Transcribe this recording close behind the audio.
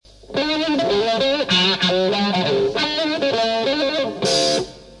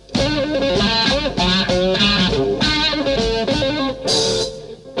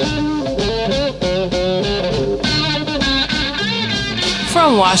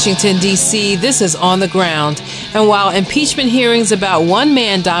Washington, D.C., this is On the Ground. And while impeachment hearings about one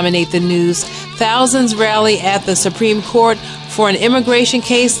man dominate the news, thousands rally at the Supreme Court for an immigration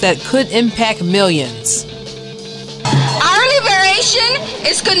case that could impact millions. Our liberation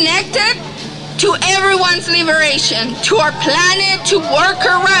is connected to everyone's liberation, to our planet, to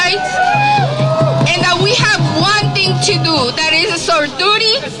worker rights, and that we have one thing to do, that is our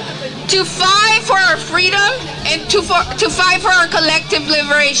duty to fight for our freedom and to fight for our collective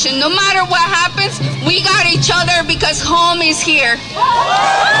liberation. No matter what happens, we got each other because home is here.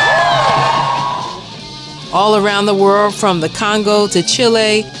 All around the world, from the Congo to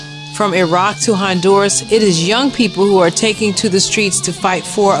Chile, from Iraq to Honduras, it is young people who are taking to the streets to fight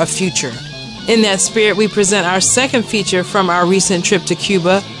for a future. In that spirit, we present our second feature from our recent trip to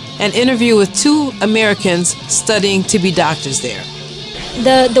Cuba, an interview with two Americans studying to be doctors there.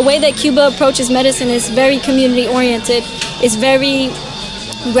 The way that Cuba approaches medicine is very community-oriented. It's very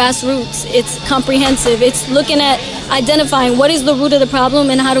grassroots. It's comprehensive. It's looking at identifying what is the root of the problem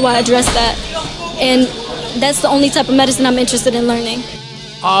and how do I address that. And that's the only type of medicine I'm interested in learning.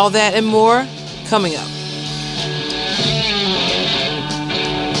 All that and more coming up.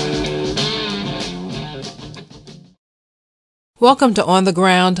 Welcome to On the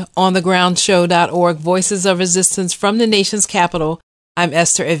Ground, onthegroundshow.org, Voices of Resistance from the nation's capital. I'm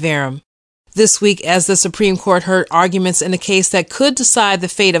Esther Iverem. This week, as the Supreme Court heard arguments in a case that could decide the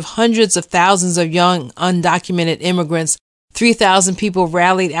fate of hundreds of thousands of young, undocumented immigrants, 3,000 people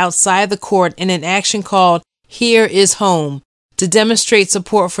rallied outside the court in an action called Here is Home to demonstrate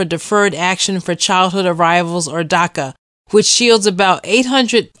support for Deferred Action for Childhood Arrivals, or DACA, which shields about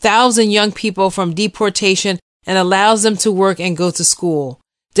 800,000 young people from deportation and allows them to work and go to school.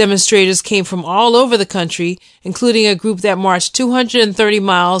 Demonstrators came from all over the country, including a group that marched 230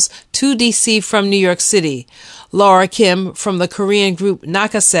 miles to D.C. from New York City. Laura Kim from the Korean group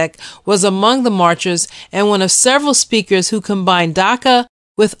Nakasek was among the marchers and one of several speakers who combined DACA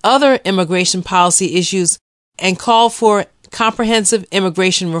with other immigration policy issues and called for comprehensive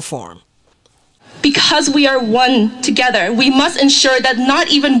immigration reform. Because we are one together, we must ensure that not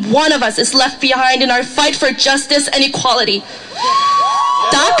even one of us is left behind in our fight for justice and equality.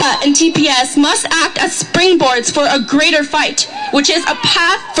 DACA and TPS must act as springboards for a greater fight, which is a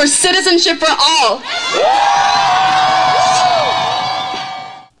path for citizenship for all.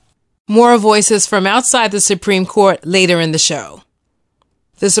 More voices from outside the Supreme Court later in the show.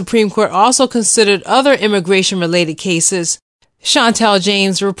 The Supreme Court also considered other immigration-related cases. Chantal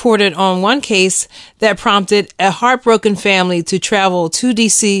James reported on one case that prompted a heartbroken family to travel to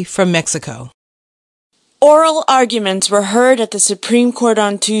D.C. from Mexico. Oral arguments were heard at the Supreme Court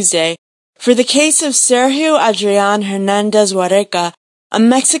on Tuesday for the case of Sergio Adrián Hernández Huareca, a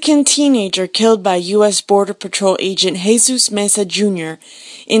Mexican teenager killed by U.S. Border Patrol agent Jesus Mesa Jr.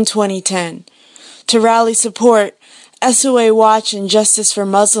 in 2010. To rally support, SOA Watch and Justice for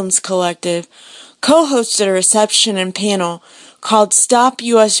Muslims Collective co-hosted a reception and panel called Stop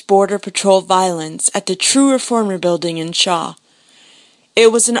U.S. Border Patrol Violence at the True Reformer Building in Shaw. It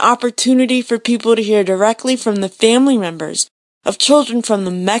was an opportunity for people to hear directly from the family members of children from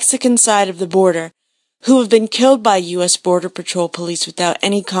the Mexican side of the border who have been killed by U.S. Border Patrol police without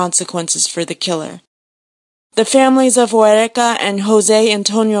any consequences for the killer. The families of Huareca and Jose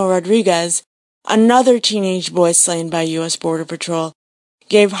Antonio Rodriguez, another teenage boy slain by U.S. Border Patrol,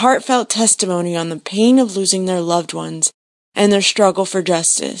 gave heartfelt testimony on the pain of losing their loved ones and their struggle for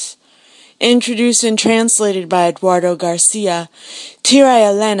justice. Introduced and translated by Eduardo Garcia, Tira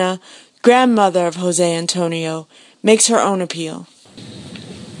Elena, grandmother of Jose Antonio, makes her own appeal.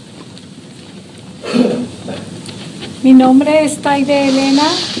 Mi nombre es Taide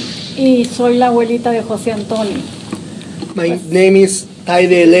Elena y soy la abuelita de José Antonio. My name is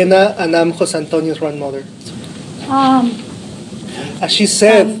Taide Elena and I'm Jose Antonio's grandmother. As she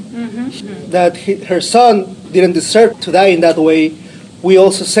said that her son didn't deserve to die in that way, we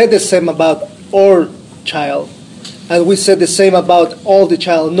also said the same about our child. And we said the same about all the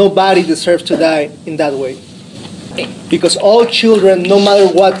child. Nobody deserves to die in that way. Because all children, no matter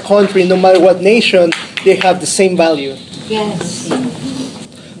what country, no matter what nation, they have the same value. Yes.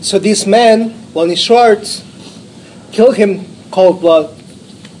 So this man, Lonnie Schwartz, killed him cold blood.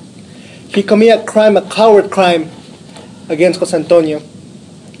 He committed a crime, a coward crime, against Jose Antonio.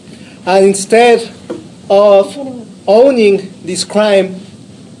 And instead of owning this crime,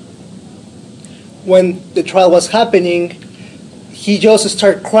 when the trial was happening, he just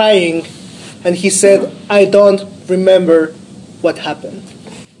started crying and he said, I don't remember what happened.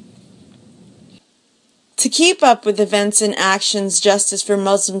 To keep up with events and actions Justice for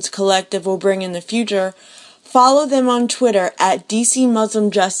Muslims Collective will bring in the future, Follow them on Twitter at DC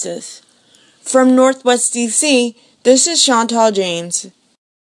Muslim Justice. From Northwest DC, this is Chantal James.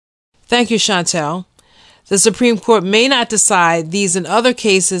 Thank you, Chantal. The Supreme Court may not decide these and other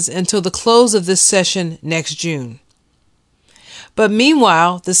cases until the close of this session next June. But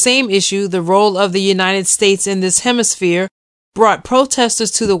meanwhile, the same issue, the role of the United States in this hemisphere, brought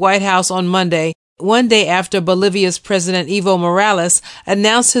protesters to the White House on Monday, one day after Bolivia's President Evo Morales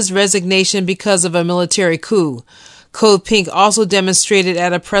announced his resignation because of a military coup. Code Pink also demonstrated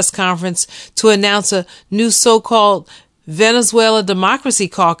at a press conference to announce a new so-called Venezuela Democracy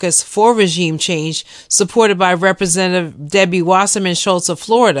Caucus for regime change, supported by Representative Debbie Wasserman Schultz of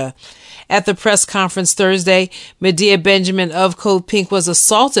Florida. At the press conference Thursday, Medea Benjamin of Code Pink was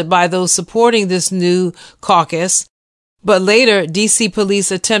assaulted by those supporting this new caucus. But later, D.C.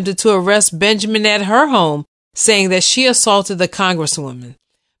 police attempted to arrest Benjamin at her home, saying that she assaulted the congresswoman.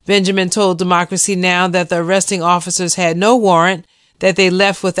 Benjamin told Democracy Now! That the arresting officers had no warrant, that they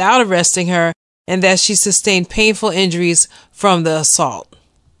left without arresting her, and that she sustained painful injuries from the assault.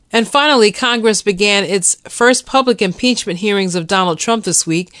 And finally, Congress began its first public impeachment hearings of Donald Trump this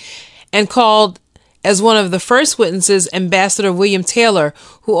week and called as one of the first witnesses Ambassador William Taylor,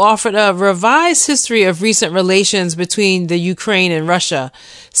 who offered a revised history of recent relations between the Ukraine and Russia,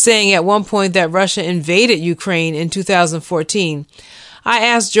 saying at one point that Russia invaded Ukraine in 2014. I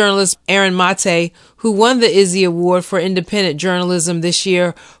asked journalist Aaron Mate, who won the Izzy Award for Independent Journalism this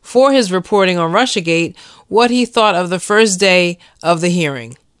year for his reporting on Russiagate, what he thought of the first day of the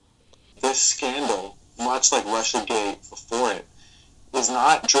hearing. This scandal, much like Russiagate before it, is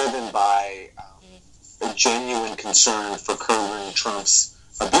not driven by a genuine concern for curbing Trump's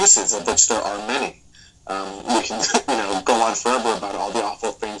abuses, of which there are many. We can go on forever about all the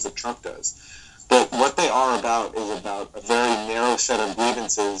awful things that Trump does. But what they are about is about a very narrow set of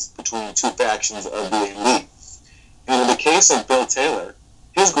grievances between two factions of the elite. And in the case of Bill Taylor,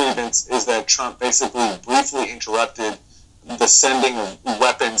 his grievance is that Trump basically briefly interrupted the sending of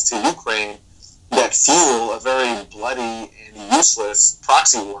weapons to Ukraine that fuel a very bloody and useless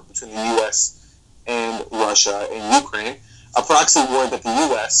proxy war between the U.S. and Russia and Ukraine, a proxy war that the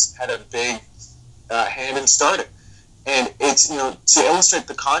U.S. had a big hand in starting. And it's, to illustrate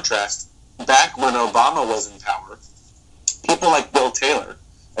the contrast, back when Obama was in power, people like Bill Taylor,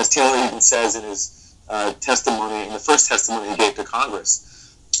 as Taylor even says in his testimony, in the first testimony he gave to Congress,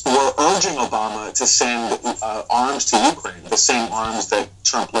 were urging Obama to send arms to Ukraine, the same arms that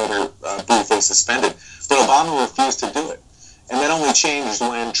Trump later briefly suspended. But Obama refused to do it. And that only changed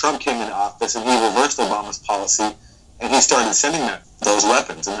when Trump came into office and he reversed Obama's policy and he started sending those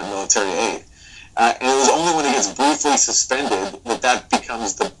weapons and that military aid. And it was only when it gets briefly suspended that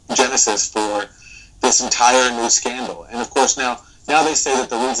becomes the genesis for this entire new scandal. And of course now they say that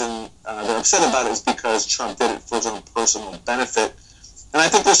the reason they're upset about it is because Trump did it for his own personal benefit. And I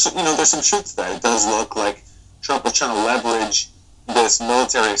think there's some truth to that. It does look like Trump was trying to leverage this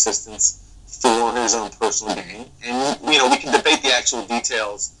military assistance for his own personal gain. And, we can debate the actual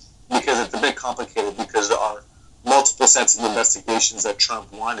details because it's a bit complicated because there are multiple sets of investigations that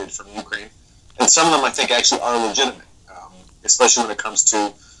Trump wanted from Ukraine. And some of them, I think, actually are legitimate, especially when it comes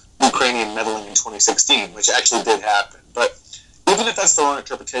to Ukrainian meddling in 2016, which actually did happen. But even if that's the wrong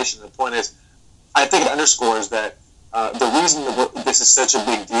interpretation, the point is, I think it underscores that the reason that this is such a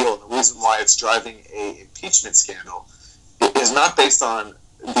big deal and the reason why it's driving an impeachment scandal is not based on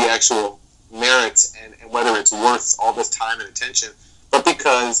the actual merits and whether it's worth all this time and attention, but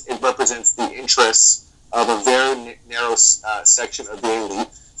because it represents the interests of a very narrow section of the elite.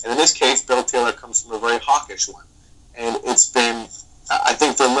 And in this case, Bill Taylor comes from a very hawkish one. And it's been, I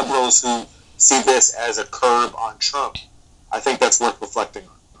think for liberals who see this as a curb on Trump, I think that's worth reflecting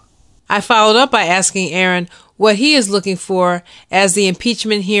on. I followed up by asking Aaron what he is looking for as the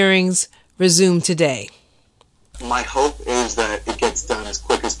impeachment hearings resume today. My hope is that it gets done as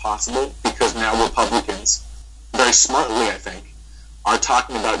quick as possible because now Republicans, very smartly I think, are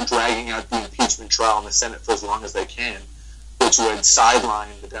talking about dragging out the impeachment trial in the Senate for as long as they can, which would sideline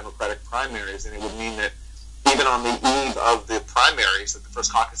the Democratic primaries, and it would mean that even on the eve of the primaries, like the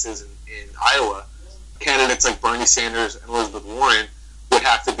first caucuses in Iowa, candidates like Bernie Sanders and Elizabeth Warren would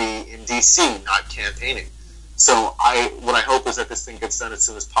have to be in D.C., not campaigning. So what I hope is that this thing gets done as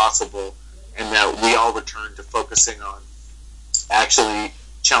soon as possible and that we all return to focusing on actually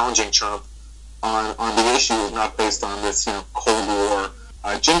challenging Trump on the issues, not based on this Cold War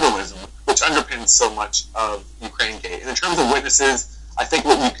jingoism, which underpins so much of Ukraine-gate. And in terms of witnesses, I think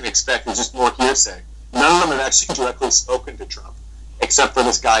what you can expect is just more hearsay. None of them have actually directly spoken to Trump, except for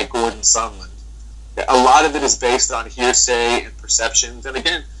this guy, Gordon Sondland. A lot of it is based on hearsay and perceptions. And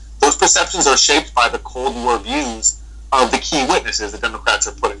again, those perceptions are shaped by the Cold War views of the key witnesses the Democrats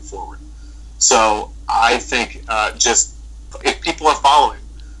are putting forward. So I think just if people are following,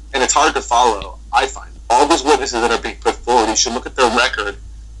 and it's hard to follow, I find, all those witnesses that are being put forward, you should look at their record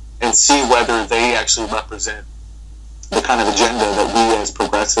and see whether they actually represent the kind of agenda that we as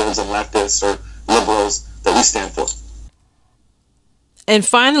progressives and leftists or liberals that we stand for. And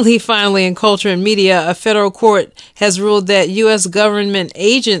finally, in culture and media, a federal court has ruled that U.S. government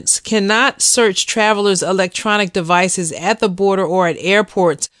agents cannot search travelers' electronic devices at the border or at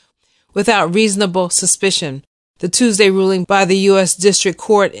airports without reasonable suspicion. The Tuesday ruling by the U.S. District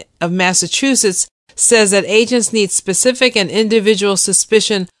Court of Massachusetts says that agents need specific and individual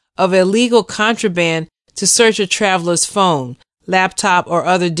suspicion of illegal contraband to search a traveler's phone, laptop, or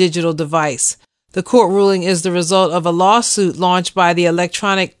other digital device. The court ruling is the result of a lawsuit launched by the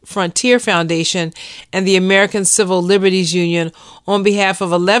Electronic Frontier Foundation and the American Civil Liberties Union on behalf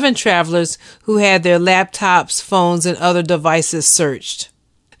of 11 travelers who had their laptops, phones, and other devices searched.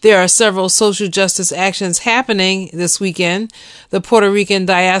 There are several social justice actions happening this weekend. The Puerto Rican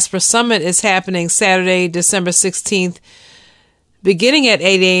Diaspora Summit is happening Saturday, December 16th, beginning at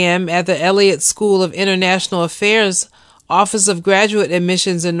 8 a.m. at the Elliott School of International Affairs Office of Graduate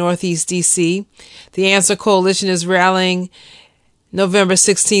Admissions in Northeast D.C. The Answer Coalition is rallying November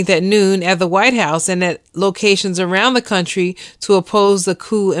 16th at noon at the White House and at locations around the country to oppose the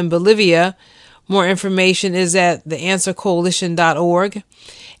coup in Bolivia. More information is at theanswercoalition.org.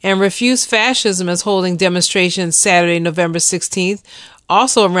 And Refuse Fascism is holding demonstrations Saturday, November 16th,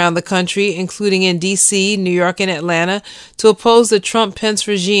 also around the country, including in D.C., New York, and Atlanta, to oppose the Trump-Pence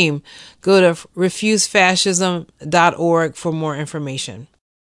regime. Go to refusefascism.org for more information.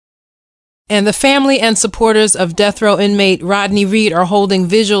 And the family and supporters of death row inmate Rodney Reed are holding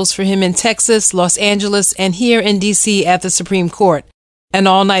vigils for him in Texas, Los Angeles, and here in D.C. at the Supreme Court. An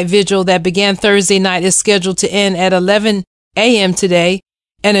all-night vigil that began Thursday night is scheduled to end at 11 a.m. today,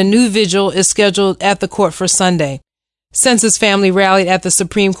 and a new vigil is scheduled at the court for Sunday. Since his family rallied at the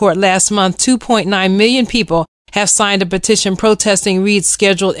Supreme Court last month, 2.9 million people have signed a petition protesting Reed's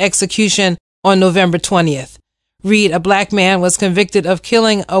scheduled execution on November 20th. Reed, a black man, was convicted of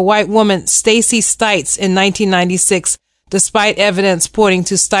killing a white woman, Stacey Stites, in 1996, despite evidence pointing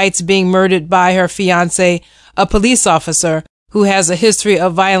to Stites being murdered by her fiancé, a police officer who has a history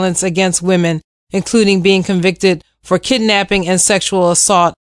of violence against women, including being convicted for kidnapping and sexual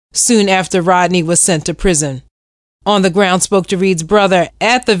assault soon after Rodney was sent to prison. On the Ground spoke to Reed's brother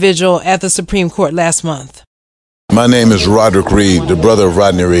at the vigil at the Supreme Court last month. My name is Roderick Reed, the brother of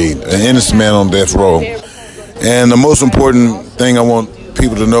Rodney Reed, an innocent man on death row. And the most important thing I want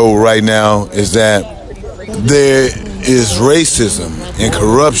people to know right now is that there is racism and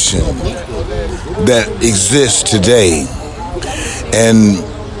corruption that exists today. And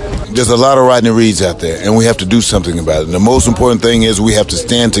there's a lot of Rodney Reeds out there, and we have to do something about it. And the most important thing is we have to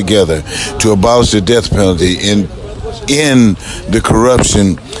stand together to abolish the death penalty in the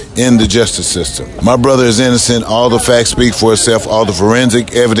corruption in the justice system. My brother is innocent. All the facts speak for itself. All the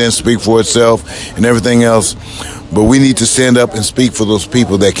forensic evidence speak for itself and everything else. But we need to stand up and speak for those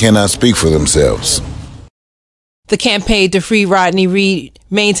people that cannot speak for themselves. The campaign to free Rodney Reed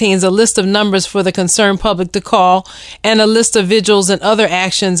maintains a list of numbers for the concerned public to call and a list of vigils and other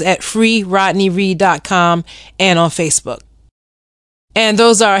actions at freerodneyreed.com and on Facebook. And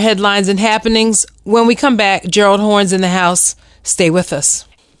those are our headlines and happenings. When we come back, Gerald Horne's in the house. Stay with us.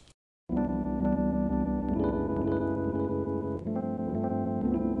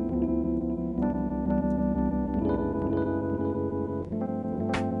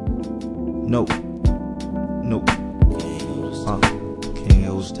 Nope. Can't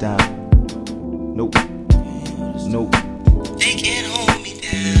hold us down. Nope. They can't hold me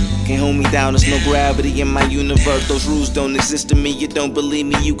down. Can't hold me down, there's no gravity in my universe. Those rules don't exist to me, you don't believe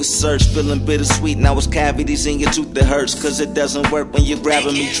me, you can search. Feeling bittersweet, now it's cavities in your tooth that hurts. Cause it doesn't work when you're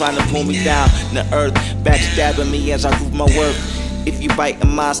grabbing me, trying to pull me down the earth, backstabbing me as I prove my worth. If you bite in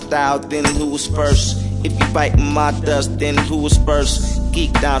my style, then who was first? If you bite in my dust, then who was first?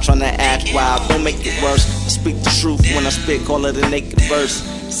 Geek down, trying to act wild, don't make it worse. I speak the truth when I spit, call it a naked verse.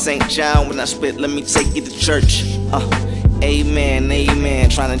 St. John, when I spit, let me take you to church. Amen, amen,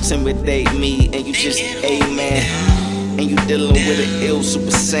 trying to intimidate me, and you just amen. And you dealing with an ill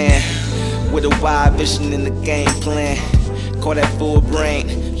super saiyan, with a wide vision in the game plan. Call that full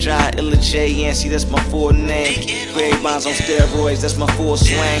brain, John Illa J. see that's my full name. Grey bonds on steroids, that's my full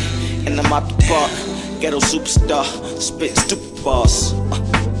swing. And I'm out the park, ghetto superstar, spit stupid boss.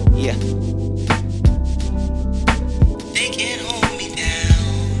 Yeah. They can't hold me down.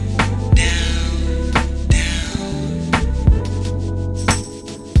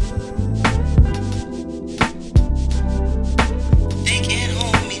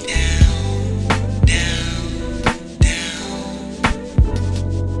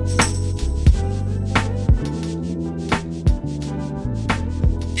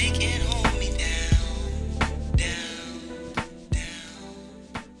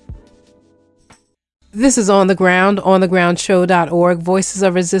 This is On the Ground, onthegroundshow.org, Voices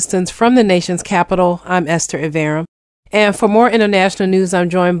of Resistance from the nation's capital. I'm Esther Iverem. And for more international news, I'm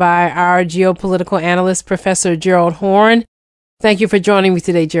joined by our geopolitical analyst, Professor Gerald Horne. Thank you for joining me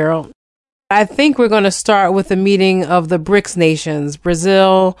today, Gerald. I think we're going to start with the meeting of the BRICS nations,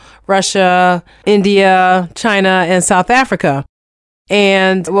 Brazil, Russia, India, China, and South Africa.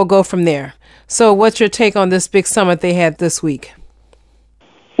 And we'll go from there. So what's your take on this big summit they had this week?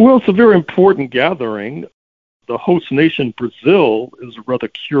 Well, it's a very important gathering. The host nation, Brazil, is a rather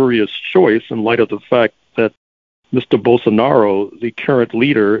curious choice in light of the fact that Mr. Bolsonaro, the current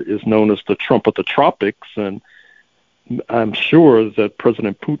leader, is known as the Trump of the tropics, and I'm sure that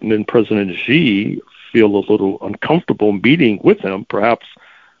President Putin and President Xi feel a little uncomfortable meeting with him, perhaps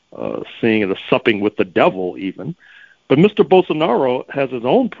seeing it as supping with the devil even. But Mr. Bolsonaro has his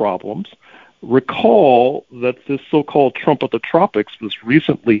own problems. Recall that this so-called Trump of the tropics was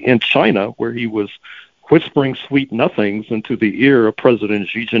recently in China, where he was whispering sweet nothings into the ear of President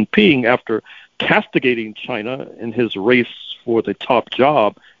Xi Jinping after castigating China in his race for the top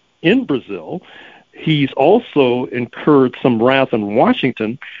job in Brazil. He's also incurred some wrath in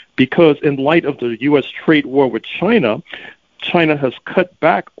Washington because in light of the U.S. trade war with China, China has cut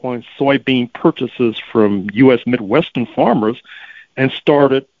back on soybean purchases from U.S. Midwestern farmers and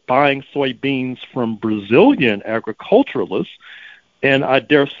started buying soybeans from Brazilian agriculturalists, and I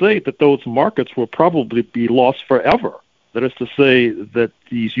dare say that those markets will probably be lost forever. That is to say that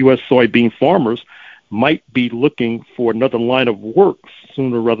these U.S. soybean farmers might be looking for another line of work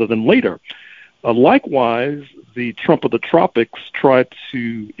sooner rather than later. Likewise, the Trump of the tropics tried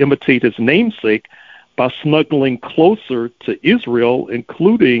to imitate his namesake by snuggling closer to Israel,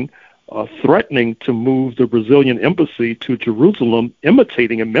 including threatening to move the Brazilian embassy to Jerusalem,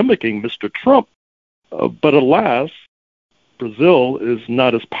 imitating and mimicking Mr. Trump. But alas, Brazil is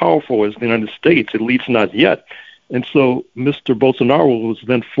not as powerful as the United States, at least not yet. And so Mr. Bolsonaro was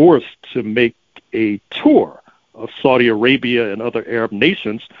then forced to make a tour of Saudi Arabia and other Arab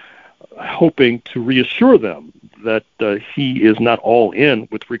nations, hoping to reassure them that he is not all in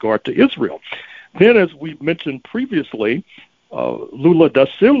with regard to Israel. Then, as we mentioned previously, Lula da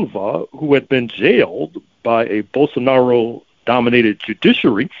Silva, who had been jailed by a Bolsonaro-dominated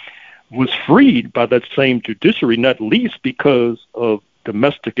judiciary, was freed by that same judiciary, not least because of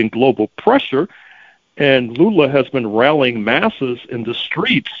domestic and global pressure. And Lula has been rallying masses in the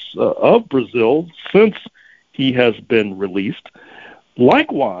streets of Brazil since he has been released.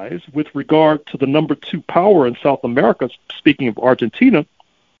 Likewise, with regard to the number 2 power in South America, speaking of Argentina,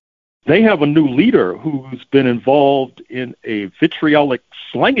 they have a new leader who's been involved in a vitriolic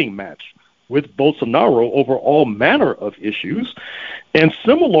slanging match with Bolsonaro over all manner of issues. And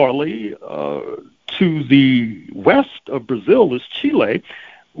similarly, to the west of Brazil is Chile,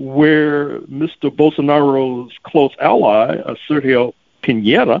 where Mr. Bolsonaro's close ally, Sergio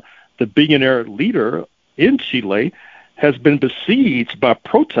Piñera, the billionaire leader in Chile, has been besieged by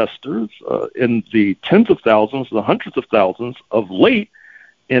protesters in the tens of thousands, the hundreds of thousands of late,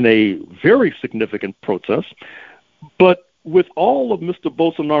 in a very significant protest. But with all of Mr.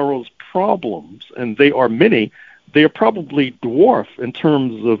 Bolsonaro's problems, and they are many, they are probably dwarfed in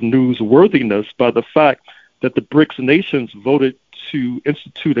terms of newsworthiness by the fact that the BRICS nations voted to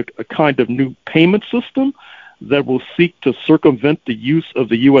institute a kind of new payment system that will seek to circumvent the use of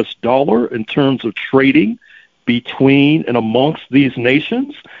the U.S. dollar in terms of trading between and amongst these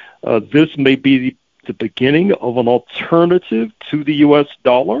nations. This may be the beginning of an alternative to the U.S.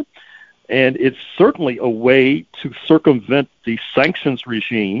 dollar, and it's certainly a way to circumvent the sanctions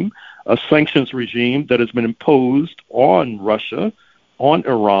regime, a sanctions regime that has been imposed on Russia, on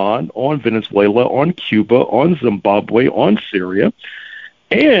Iran, on Venezuela, on Cuba, on Zimbabwe, on Syria.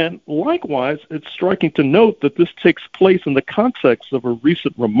 And likewise, it's striking to note that this takes place in the context of a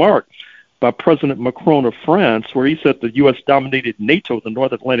recent remark by President Macron of France, where he said the U.S.-dominated NATO, the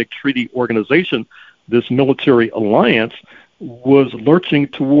North Atlantic Treaty Organization, this military alliance, was lurching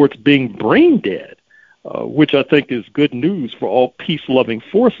towards being brain dead, which I think is good news for all peace-loving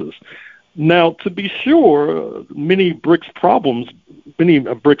forces. Now, to be sure, many BRICS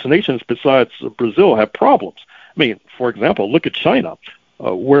nations besides Brazil have problems. I mean, for example, look at China,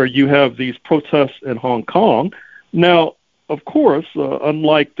 where you have these protests in Hong Kong. Now, of course,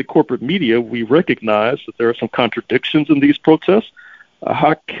 unlike the corporate media, we recognize that there are some contradictions in these protests.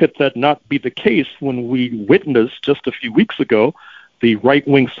 How could that not be the case when we witnessed just a few weeks ago the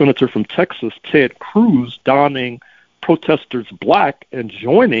right-wing senator from Texas, Ted Cruz, donning protesters black and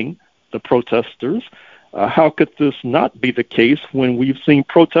joining the protesters? How could this not be the case when we've seen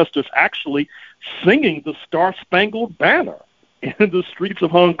protesters actually singing the Star-Spangled Banner? in the streets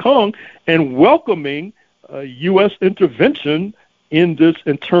of Hong Kong and welcoming U.S. intervention in this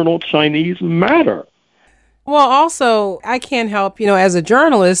internal Chinese matter. Well, also, I can't help, as a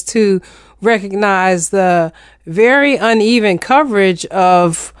journalist, to recognize the very uneven coverage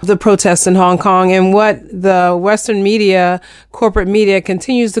of the protests in Hong Kong and what the Western media, corporate media,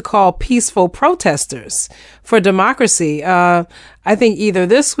 continues to call peaceful protesters for democracy. I think either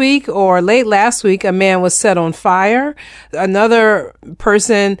this week or late last week, a man was set on fire. Another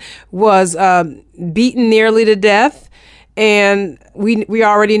person was beaten nearly to death. And we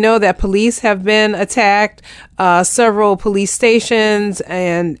already know that police have been attacked, several police stations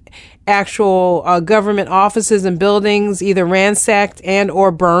and actual government offices and buildings either ransacked and or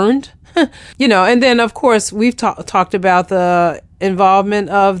burned. And then, of course, we've talked about the involvement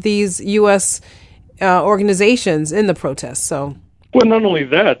of these U.S. Organizations in the protests. So, well, not only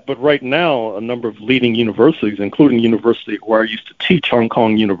that, but right now, a number of leading universities, including University where I used to teach, Hong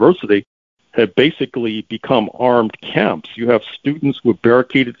Kong University, have basically become armed camps. You have students who have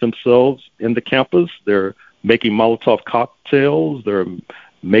barricaded themselves in the campus. They're making Molotov cocktails. They're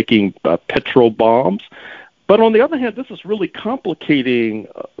making petrol bombs. But on the other hand, this is really complicating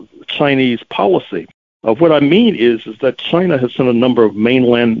Chinese policy. What I mean is that China has sent a number of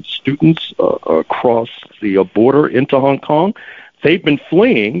mainland students across the border into Hong Kong. They've been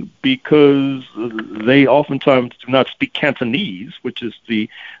fleeing because they oftentimes do not speak Cantonese, which is the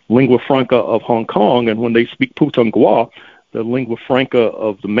lingua franca of Hong Kong. And when they speak Putonghua, the lingua franca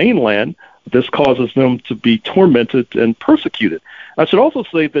of the mainland, this causes them to be tormented and persecuted. I should also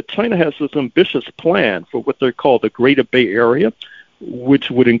say that China has this ambitious plan for what they call the Greater Bay Area,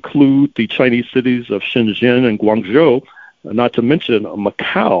 which would include the Chinese cities of Shenzhen and Guangzhou, not to mention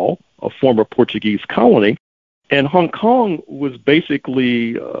Macau, a former Portuguese colony. And Hong Kong was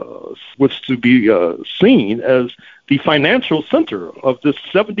basically was to be seen as the financial center of this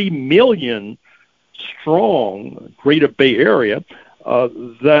 70 million strong Greater Bay Area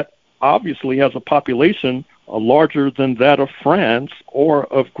that obviously has a population larger than that of France or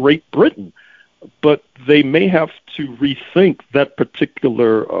of Great Britain. But they may have to rethink that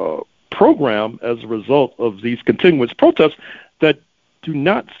particular program as a result of these continuous protests that do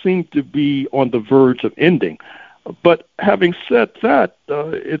not seem to be on the verge of ending. But having said that,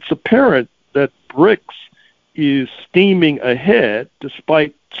 it's apparent that BRICS is steaming ahead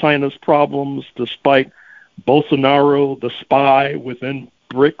despite China's problems, despite Bolsonaro, the spy within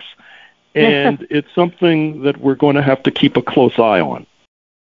BRICS, and it's something that we're going to have to keep a close eye on.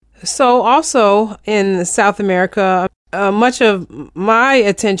 So also in South America, much of my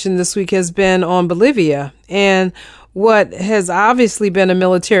attention this week has been on Bolivia and what has obviously been a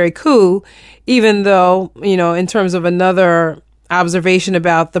military coup, even though, in terms of another observation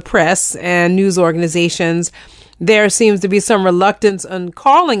about the press and news organizations, there seems to be some reluctance on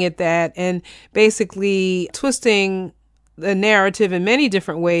calling it that and basically twisting the narrative in many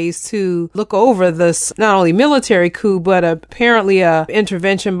different ways to look over this not only military coup, but apparently a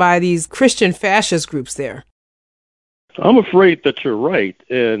intervention by these Christian fascist groups there. I'm afraid that you're right,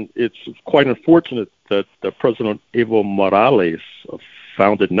 and it's quite unfortunate that President Evo Morales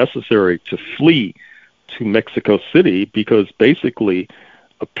found it necessary to flee to Mexico City because basically,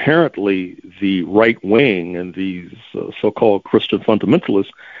 apparently, the right wing and these so-called Christian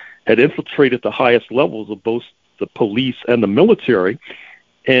fundamentalists had infiltrated the highest levels of both the police and the military,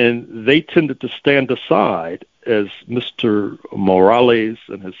 and they tended to stand aside as Mr. Morales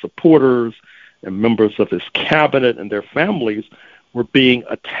and his supporters and members of his cabinet and their families were being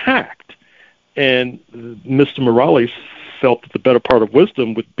attacked. And Mr. Morales felt that the better part of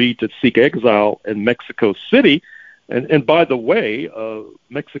wisdom would be to seek exile in Mexico City. And by the way,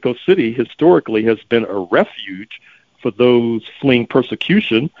 Mexico City historically has been a refuge for those fleeing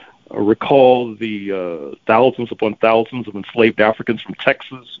persecution. Recall the thousands upon thousands of enslaved Africans from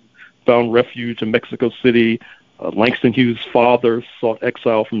Texas found refuge in Mexico City. Langston Hughes' father sought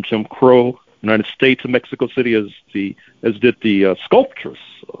exile from Jim Crow, United States and Mexico City, as did the sculptress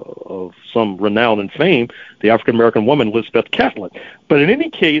of some renown and fame, the African-American woman Elizabeth Catlin. But in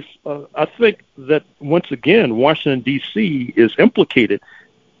any case, I think that once again, Washington, D.C. is implicated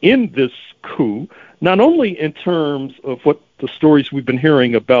in this coup, not only in terms of what the stories we've been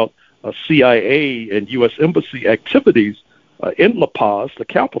hearing about CIA and U.S. Embassy activities in La Paz, the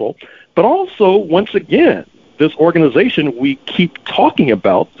capital, but also, once again, this organization we keep talking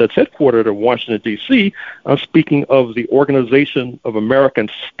about that's headquartered in Washington, D.C., speaking of the Organization of American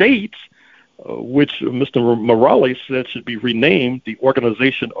States, which Mr. Morales said should be renamed the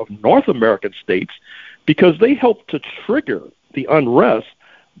Organization of North American States, because they helped to trigger the unrest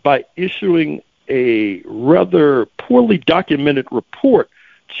by issuing a rather poorly documented report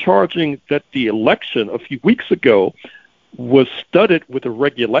charging that the election a few weeks ago was studded with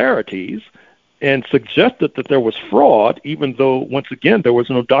irregularities and suggested that there was fraud, even though, once again, there was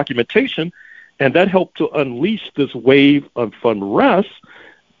no documentation. And that helped to unleash this wave of unrest,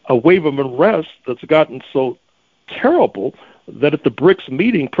 a wave of unrest that's gotten so terrible that at the BRICS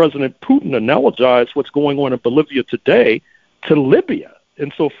meeting, President Putin analogized what's going on in Bolivia today to Libya,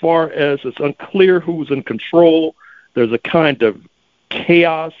 insofar as it's unclear who's in control. There's a kind of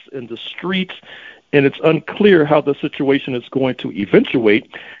chaos in the streets, and it's unclear how the situation is going to eventuate.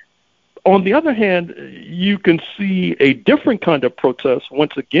 On the other hand, you can see a different kind of protest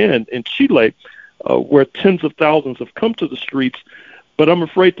once again in Chile, where tens of thousands have come to the streets. But I'm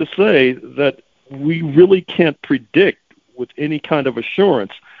afraid to say that we really can't predict with any kind of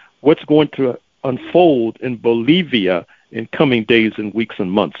assurance what's going to unfold in Bolivia in coming days and weeks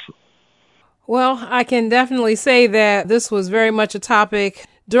and months. Well, I can definitely say that this was very much a topic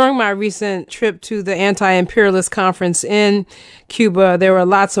during my recent trip to the anti-imperialist conference in Cuba. There were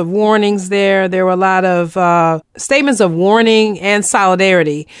lots of warnings there. There were a lot of statements of warning and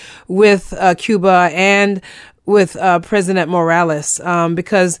solidarity with Cuba and with President Morales,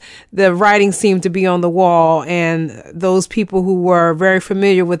 because the writing seemed to be on the wall, and those people who were very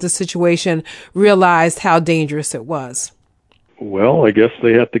familiar with the situation realized how dangerous it was. Well, I guess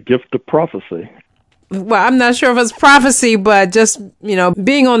they had the gift of prophecy. Well, I'm not sure if it's prophecy, but just,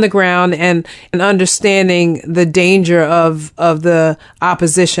 being on the ground and understanding the danger of the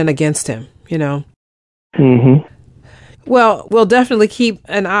opposition against him, Mm-hmm. Well, we'll definitely keep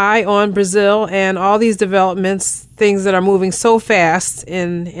an eye on Brazil and all these developments, things that are moving so fast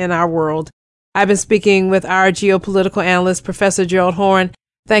in our world. I've been speaking with our geopolitical analyst, Professor Gerald Horne.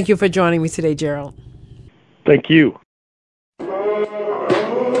 Thank you for joining me today, Gerald. Thank you. Ain't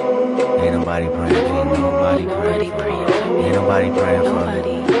nobody praying for me. Nobody praying for me. Ain't nobody praying for me.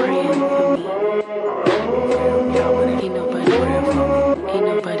 Ain't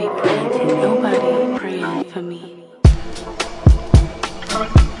nobody praying for me. Ain't nobody praying for me.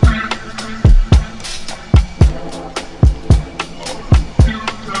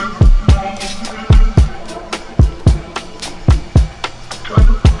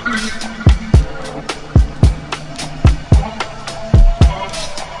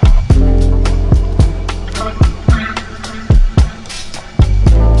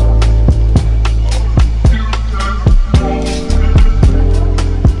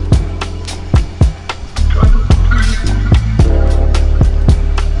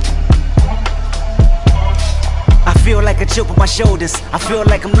 Chip on my shoulders. I feel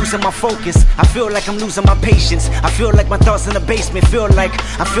like I'm losing my focus. I feel like I'm losing my patience. I feel like my thoughts in the basement. I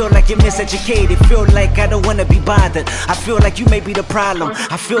feel like you're miseducated. Feel like I don't wanna be bothered. I feel like you may be the problem.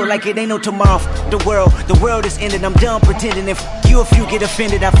 I feel like it ain't no tomorrow. The world is ended. I'm done pretending. If you get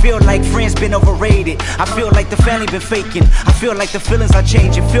offended, I feel like friends been overrated. I feel like the family been faking. I feel like the feelings are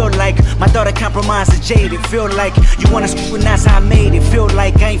changing. Feel like my thought of compromise is jaded. Feel like you wanna scrutinize how I made it. Feel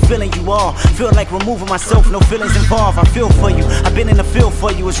like I ain't feeling you all. Feel like removing myself, no feelings involved. I feel for you. I've been in the field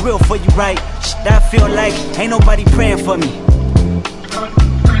for you. It's real for you, right? I feel like ain't nobody praying for me.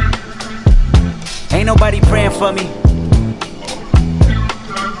 Ain't nobody praying for me.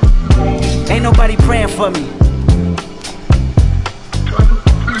 Ain't nobody praying for me.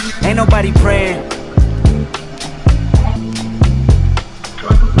 Ain't nobody praying.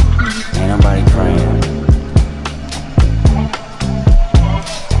 Ain't nobody praying.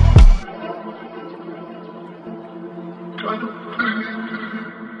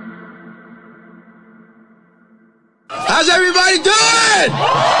 How's everybody doing?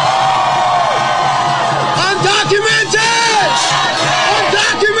 Undocumented!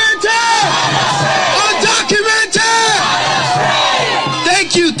 Undocumented! Undocumented!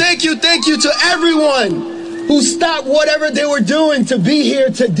 Thank you to everyone who stopped whatever they were doing to be here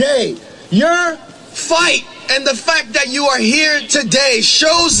today. Your fight and the fact that you are here today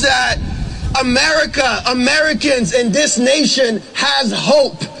shows that Americans in this nation has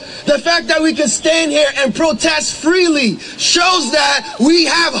hope. The fact that we can stand here and protest freely shows that we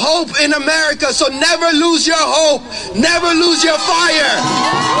have hope in America. So never lose your hope. Never lose your fire.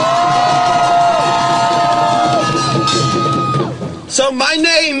 So my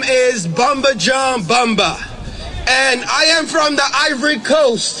name is Bamba John Bamba, and I am from the Ivory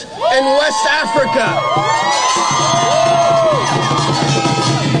Coast in West Africa.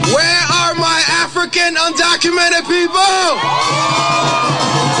 Where are my African undocumented people?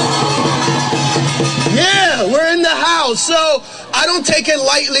 Yeah, we're in the house. So I don't take it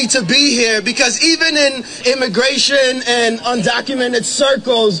lightly to be here, because even in immigration and undocumented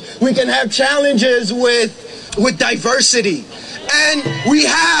circles, we can have challenges with diversity. And we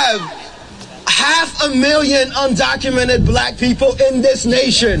have 500,000 undocumented black people in this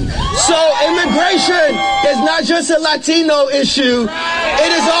nation. So immigration is not just a Latino issue,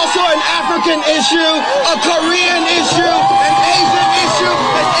 it is also an African issue, a Korean issue, an Asian issue,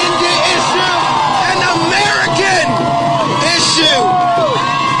 an Indian issue, an American issue.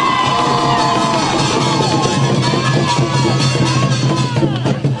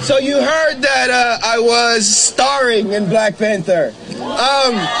 So you heard that I was starring in Black Panther.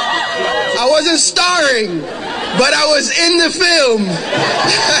 I wasn't starring, but I was in the film.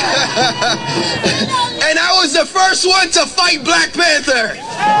 And I was the first one to fight Black Panther.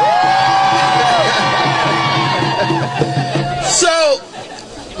 So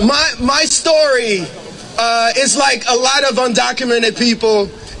my story is like a lot of undocumented people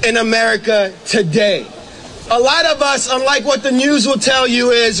in America today. A lot of us, unlike what the news will tell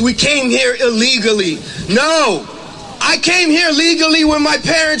you, is we came here illegally. No, I came here legally with my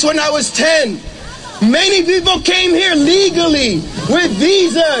parents when I was 10. Many people came here legally with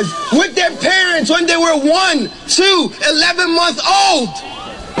visas with their parents when they were 1, 2, 11 months old.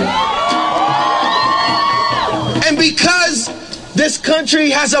 And because this country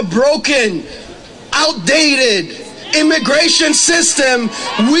has a broken, outdated immigration system,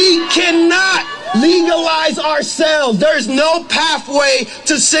 we cannot legalize ourselves. There's no pathway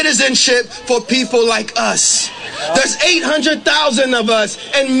to citizenship for people like us. There's 800,000 of us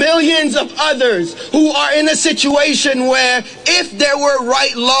and millions of others who are in a situation where if there were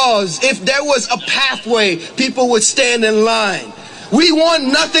right laws, if there was a pathway, people would stand in line. We want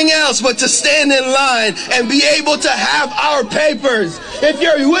nothing else but to stand in line and be able to have our papers. If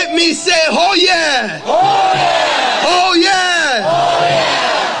you're with me, say, oh yeah! Oh yeah! Oh yeah! Oh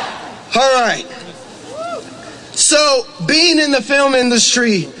yeah! All right. So, being in the film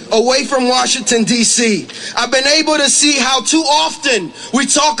industry, away from Washington, D.C., I've been able to see how too often we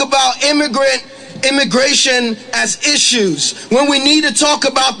talk about immigration as issues, when we need to talk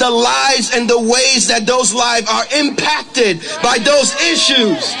about the lives and the ways that those lives are impacted by those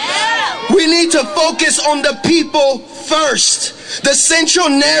issues. We need to focus on the people first, the central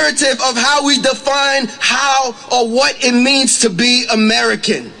narrative of how we define how or what it means to be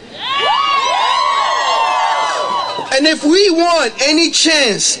American. And if we want any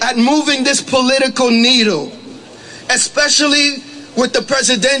chance at moving this political needle, especially with the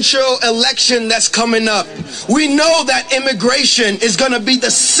presidential election that's coming up, we know that immigration is going to be the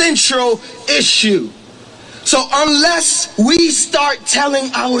central issue. So unless we start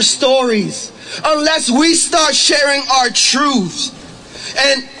telling our stories, unless we start sharing our truths,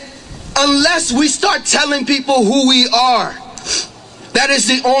 and unless we start telling people who we are, that is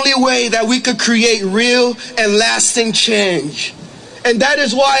the only way that we could create real and lasting change. And that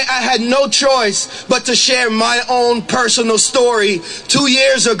is why I had no choice but to share my own personal story 2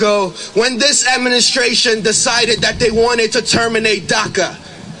 years ago when this administration decided that they wanted to terminate DACA.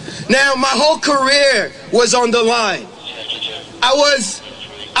 Now, my whole career was on the line. I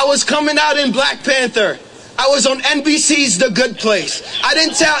was coming out in Black Panther. I was on NBC's The Good Place. I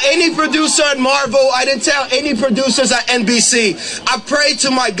didn't tell any producer at Marvel. I didn't tell any producers at NBC. I prayed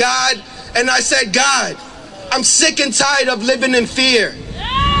to my God and I said, God, I'm sick and tired of living in fear.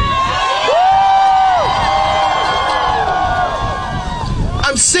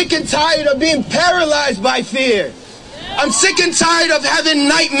 I'm sick and tired of being paralyzed by fear. I'm sick and tired of having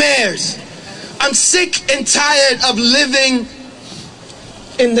nightmares. I'm sick and tired of living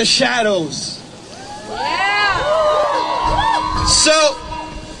in the shadows.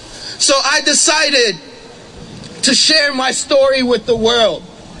 So I decided to share my story with the world,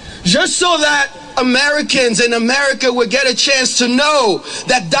 just so that Americans in America would get a chance to know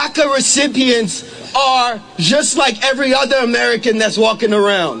that DACA recipients are just like every other American that's walking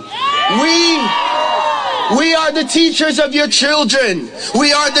around. We are the teachers of your children.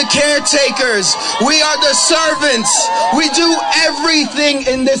 We are the caretakers. We are the servants. We do everything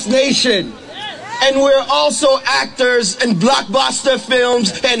in this nation. And we're also actors in blockbuster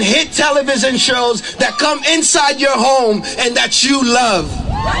films and hit television shows that come inside your home and that you love.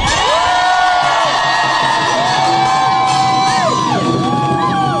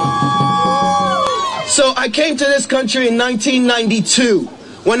 So I came to this country in 1992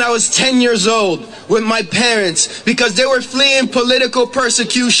 when I was 10 years old with my parents because they were fleeing political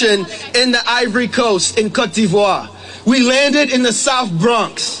persecution in the Ivory Coast in Côte d'Ivoire. We landed in the South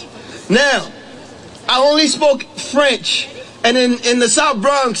Bronx. Now, I only spoke French And in the South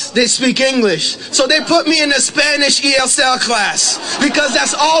Bronx, they speak English. So they put me in a Spanish ESL class because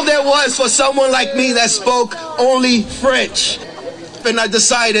that's all there was for someone like me that spoke only French. And I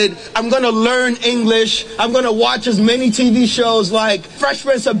decided I'm going to learn English. I'm going to watch as many TV shows like Fresh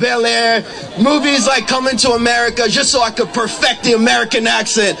Prince of Bel-Air, movies like Coming to America, just so I could perfect the American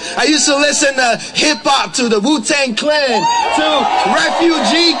accent. I used to listen to hip-hop, to the Wu-Tang Clan, to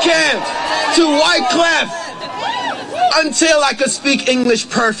Refugee Camp, to Wyclef, until I could speak English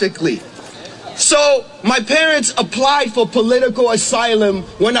perfectly. So my parents applied for political asylum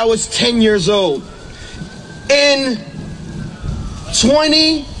when I was 10 years old. In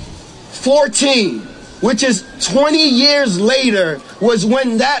 2014, which is 20 years later, was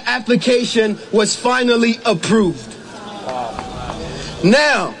when that application was finally approved.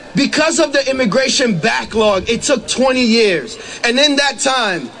 Now, because of the immigration backlog, it took 20 years. And in that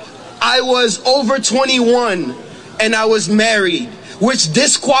time, I was over 21 and I was married, which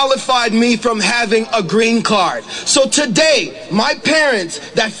disqualified me from having a green card. So today, my parents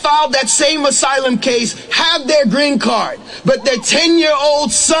that filed that same asylum case have their green card, but their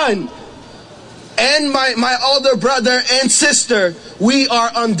 10-year-old son and my older brother and sister, we are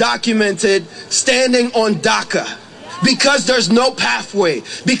undocumented, standing on DACA. Because there's no pathway,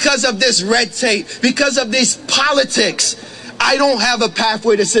 because of this red tape, because of these politics, I don't have a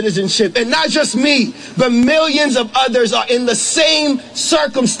pathway to citizenship. And not just me, but millions of others are in the same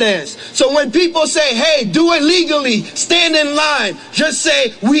circumstance. So when people say, hey, do it legally, stand in line, just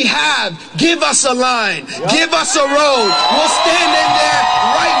say, we have, give us a line, give us a road. We'll stand in there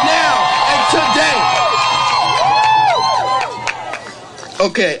right now and today.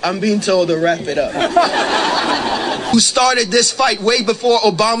 Okay, I'm being told to wrap it up. Who started this fight way before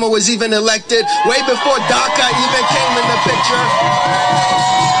Obama was even elected, way before DACA even came in the picture.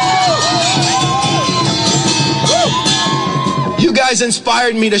 You guys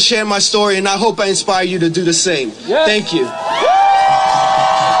inspired me to share my story, and I hope I inspire you to do the same. Yes. Thank you.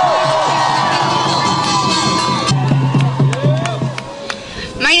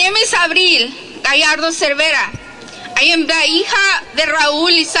 My name is Abril Gallardo Cervera. I am the hija de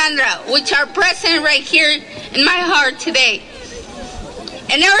Raúl y Sandra, which are present right here in my heart today.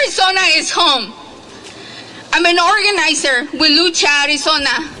 And Arizona is home. I'm an organizer with Lucha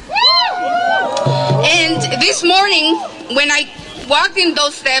Arizona. And this morning, when I walked in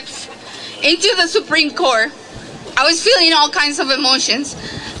those steps into the Supreme Court, I was feeling all kinds of emotions.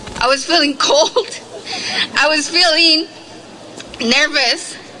 I was feeling cold. I was feeling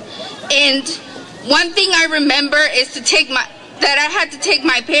nervous. And one thing I remember is that I had to take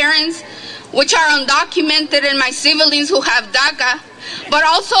my parents, which are undocumented, and my siblings who have DACA, but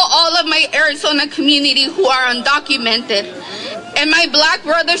also all of my Arizona community who are undocumented, and my black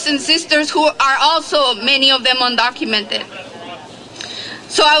brothers and sisters who are also, many of them, undocumented.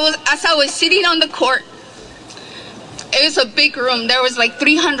 So as I was sitting on the court, it was a big room. There was like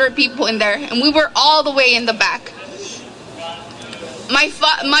 300 people in there, and we were all the way in the back. My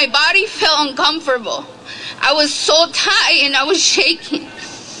body felt uncomfortable. I was so tight and I was shaking.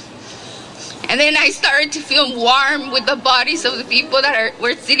 And then I started to feel warm with the bodies of the people that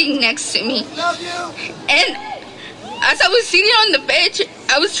were sitting next to me. And as I was sitting on the bench,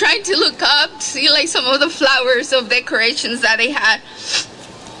 I was trying to look up to see like some of the flowers of decorations that they had.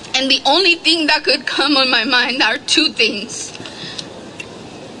 And the only thing that could come on my mind are two things.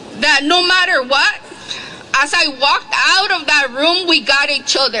 That no matter what, as I walked out of that room, we got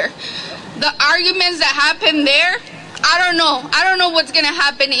each other. The arguments that happened there, I don't know what's gonna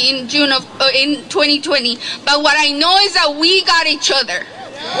happen in June of in 2020. But what I know is that we got each other.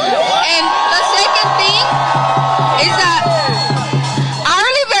 And the second thing is that our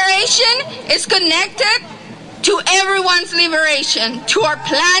liberation is connected to everyone's liberation, to our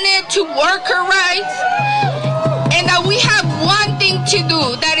planet, to worker rights, and that we have one thing to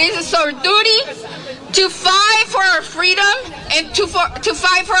do. That is our duty to fight for our freedom and to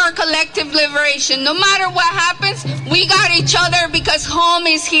fight for our collective liberation. No matter what happens, we got each other because home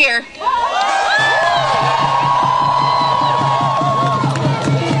is here.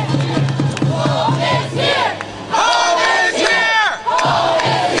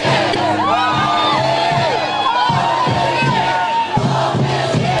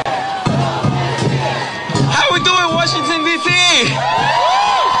 How we doing, Washington, D.C.?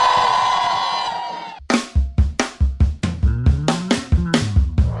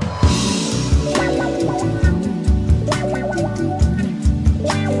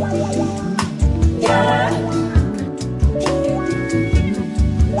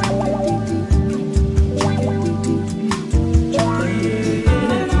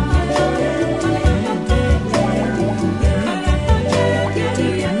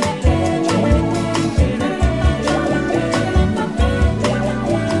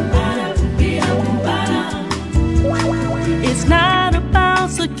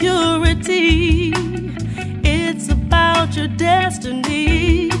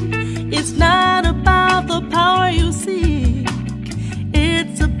 It's not about the power you seek,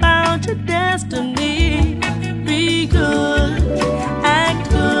 it's about your destiny. Be good,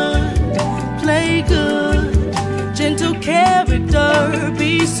 act good, play good, gentle character,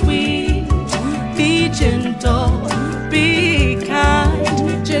 be sweet, be gentle, be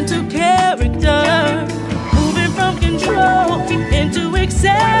kind, gentle character, moving from control into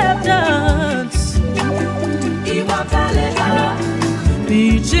acceptance.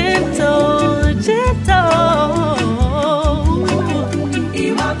 Be gentle, gentle,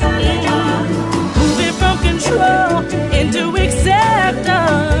 moving from control into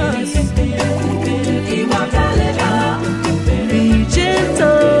acceptance. Be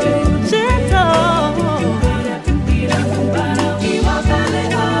gentle, gentle.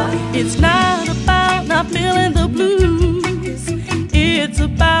 It's not about not feeling the blues, it's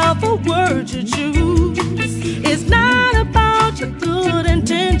about the words you choose. It's not about your good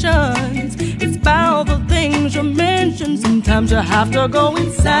intentions, it's about the things you mention. Sometimes you have to go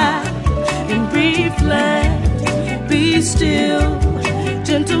inside and reflect. Be still,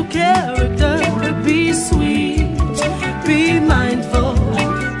 gentle character, be sweet, be mindful,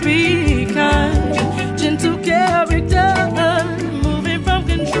 be kind, gentle character, moving from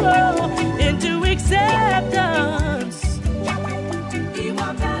control into acceptance.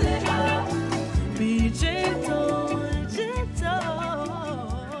 Be gentle, gentle.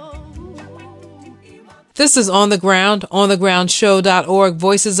 This is On the Ground, onthegroundshow.org,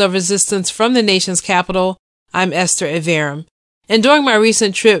 Voices of Resistance from the nation's capital. I'm Esther Iverem. And during my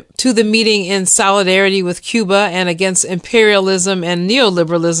recent trip to the meeting in solidarity with Cuba and against imperialism and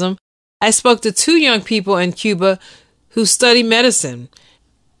neoliberalism, I spoke to two young people in Cuba who study medicine.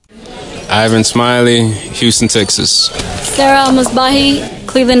 Ivan Smiley, Houston, Texas. Sarah Almasbahi,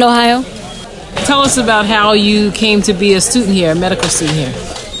 Cleveland, Ohio. Tell us about how you came to be a student here, a medical student here.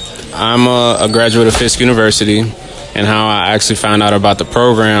 I'm a graduate of Fisk University, and how I actually found out about the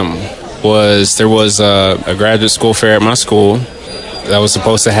program was there was a graduate school fair at my school that was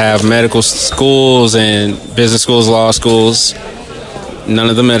supposed to have medical schools and business schools, law schools. None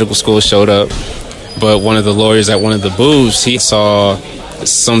of the medical schools showed up, but one of the lawyers at one of the booths, he saw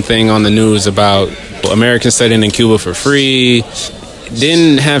something on the news about Americans studying in Cuba for free.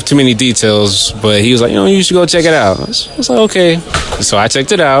 Didn't have too many details, but he was like, you should go check it out. I was like, okay. So I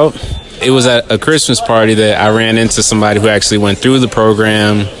checked it out. It was at a Christmas party that I ran into somebody who actually went through the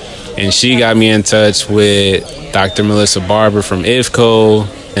program, and she got me in touch with Dr. Melissa Barber from IFCO,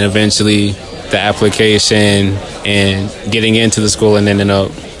 and eventually the application and getting into the school and ending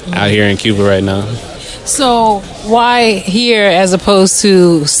up out here in Cuba right now. So why here as opposed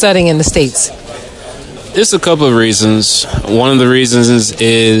to studying in the States? There's a couple of reasons. One of the reasons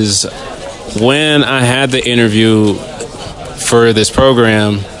is when I had the interview for this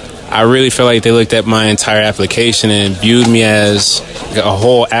program, I really felt like they looked at my entire application and viewed me as a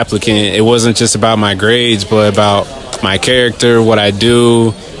whole applicant. It wasn't just about my grades, but about my character, what I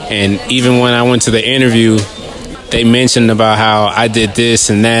do. And even when I went to the interview, they mentioned about how I did this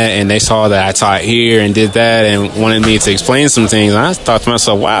and that, and they saw that I taught here and did that and wanted me to explain some things. And I thought to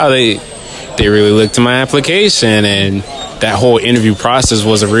myself, wow, they really looked at my application, and that whole interview process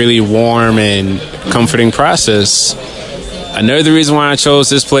was a really warm and comforting process. Another reason why I chose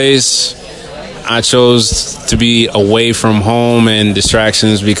this place, I chose to be away from home and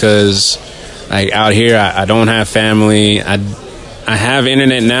distractions because, like, out here, I don't have family. I have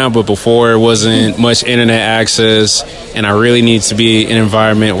internet now, but before it wasn't much internet access, and I really need to be in an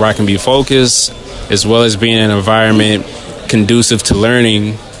environment where I can be focused, as well as being in an environment conducive to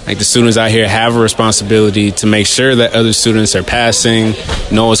learning. Like, the students out here have a responsibility to make sure that other students are passing,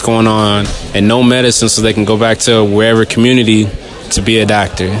 know what's going on, and know medicine so they can go back to wherever community to be a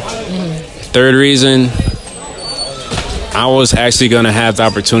doctor. Third reason, I was actually going to have the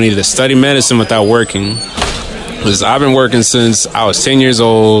opportunity to study medicine without working. Because I've been working since I was 10 years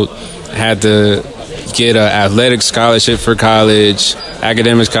old. I had to get an athletic scholarship for college,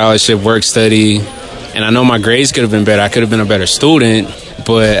 academic scholarship, work study. And I know my grades could have been better. I could have been a better student.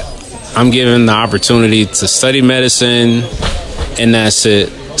 But I'm given the opportunity to study medicine, and that's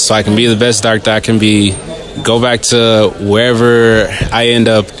it. So I can be the best doctor I can be, go back to wherever I end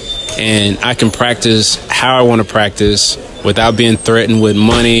up, and I can practice how I want to practice without being threatened with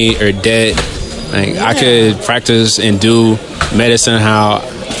money or debt. Like, I could practice and do medicine how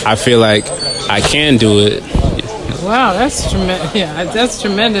I feel like I can do it. Wow, that's tremendous. Yeah, that's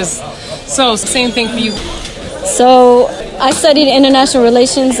tremendous. So, same thing for you. So I studied international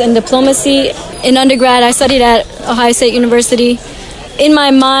relations and diplomacy. In undergrad, I studied at Ohio State University. In my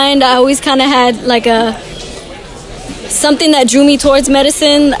mind, I always kind of had like a something that drew me towards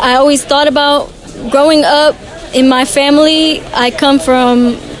medicine. I always thought about growing up in my family. I come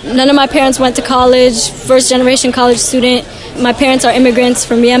from, none of my parents went to college, first generation college student. My parents are immigrants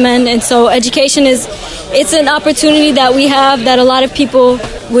from Yemen, and so education it's an opportunity that we have that a lot of people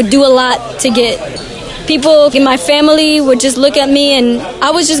would do a lot to get. People in my family would just look at me, and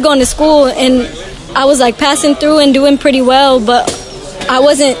I was just going to school, and I was like passing through and doing pretty well, but I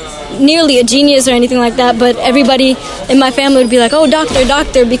wasn't nearly a genius or anything like that. But everybody in my family would be like, oh,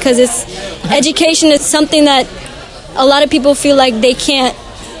 doctor, because education is something that a lot of people feel like they can't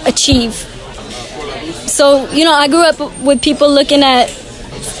achieve. So, I grew up with people looking at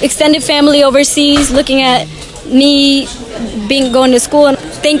extended family overseas, looking at me going to school and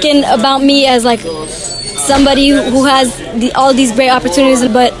thinking about me as like somebody who has all these great opportunities.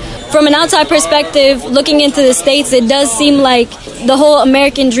 But from an outside perspective, looking into the States, it does seem like the whole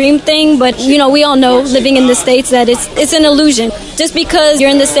American dream thing. But, we all know living in the States that it's an illusion. Just because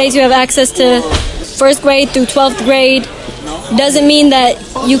you're in the States, you have access to first grade through 12th grade, doesn't mean that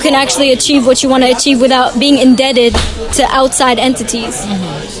you can actually achieve what you want to achieve without being indebted to outside entities.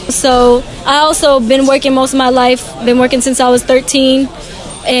 So I also been working most of my life, been working since I was 13.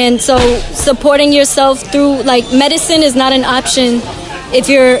 And so supporting yourself through, medicine is not an option. If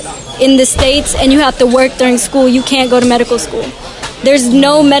you're in the States and you have to work during school, you can't go to medical school. There's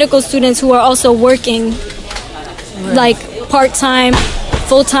no medical students who are also working, part-time,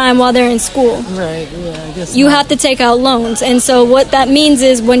 full-time while they're in school. Right, yeah, I guess you have to take out loans. And so what that means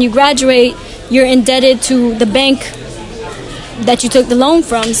is when you graduate, you're indebted to the bank that you took the loan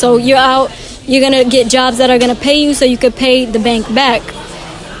from. So you're going to get jobs that are going to pay you so you could pay the bank back.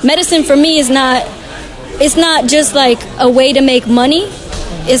 Medicine for me it's not just like a way to make money.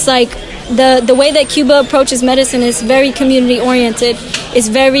 It's like the way that Cuba approaches medicine is very community-oriented. It's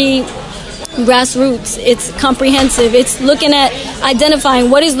very grassroots. It's comprehensive. It's looking at identifying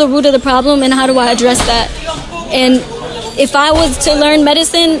what is the root of the problem and how do I address that. And if I was to learn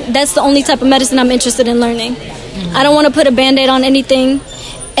medicine, that's the only type of medicine I'm interested in learning. I don't want to put a Band-Aid on anything,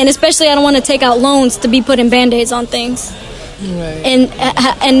 and especially I don't want to take out loans to be putting Band-Aids on things. Right.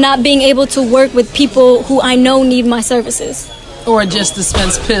 And not being able to work with people who I know need my services. Or just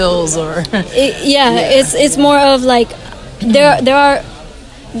dispense pills or... It's more of like there are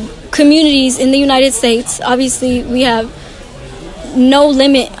communities in the United States. Obviously, we have no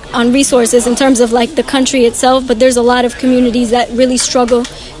limit on resources in terms of like the country itself, but there's a lot of communities that really struggle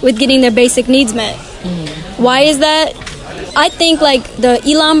with getting their basic needs met. Why is that? I think like the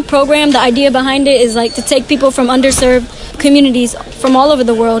ELAM program, the idea behind it is like to take people from underserved communities from all over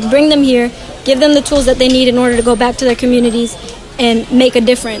the world, bring them here, give them the tools that they need in order to go back to their communities and make a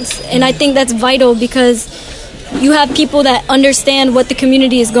difference. And I think that's vital because you have people that understand what the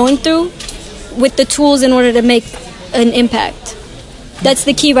community is going through with the tools in order to make an impact. That's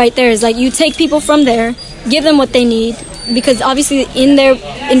the key right there, is like you take people from there, give them what they need, because obviously in their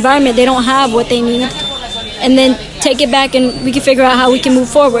environment they don't have what they need, and then take it back and we can figure out how we can move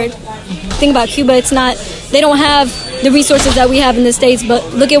forward. Think about Cuba, they don't have the resources that we have in the States,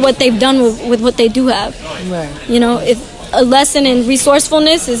 but look at what they've done with what they do have. Right. If a lesson in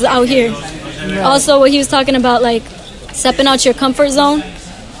resourcefulness is out here. Right. Also, what he was talking about, like stepping out your comfort zone.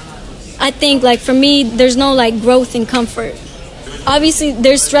 I think, like for me, there's no like growth in comfort. Obviously,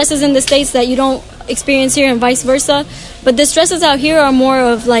 there's stresses in the States that you don't experience here, and vice versa. But the stresses out here are more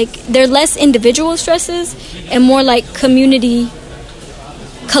of like they're less individual stresses and more like community,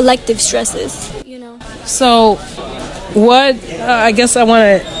 collective stresses. So, what I guess I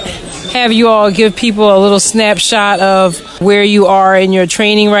want to have you all give people a little snapshot of where you are in your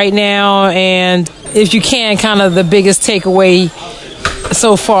training right now, and if you can, kind of the biggest takeaway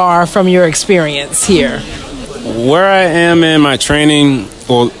so far from your experience here. Where I am in my training,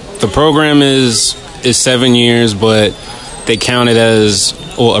 well, the program is 7 years, but they count it as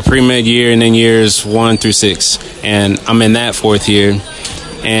a pre-med year and then years 1 through 6, and I'm in that 4th year.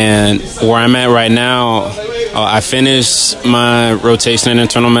 And where I'm at right now, I finished my rotation in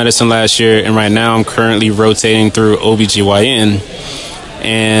internal medicine last year, and right now I'm currently rotating through OBGYN.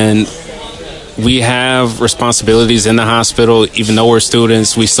 And we have responsibilities in the hospital. Even though we're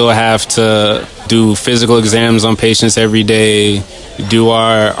students, we still have to do physical exams on patients every day, do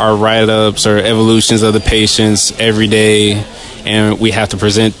our write-ups or evolutions of the patients every day, and we have to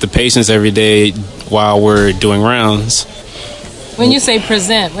present the patients every day while we're doing rounds. When you say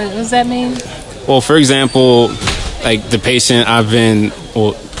present, what does that mean? Well, for example, like the patient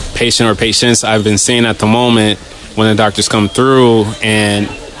or patients I've been seeing at the moment, when the doctors come through and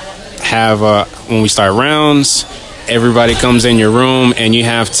when we start rounds, everybody comes in your room and you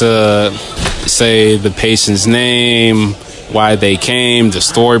have to say the patient's name, why they came, the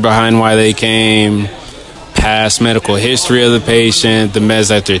story behind why they came, past medical history of the patient, the meds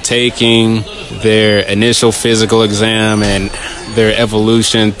that they're taking, their initial physical exam and their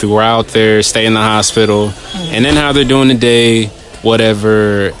evolution throughout their stay in the hospital, and then how they're doing today,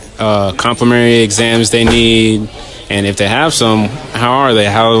 whatever complementary exams they need, and if they have some, how are they?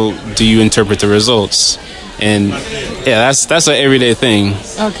 How do you interpret the results? And yeah, that's an everyday thing.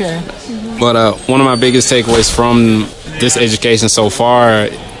 Okay. But one of my biggest takeaways from this education so far,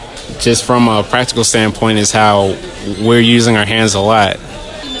 just from a practical standpoint, is how we're using our hands a lot.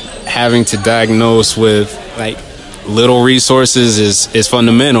 Having to diagnose with like little resources is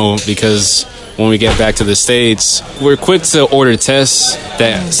fundamental, because when we get back to the States, we're quick to order tests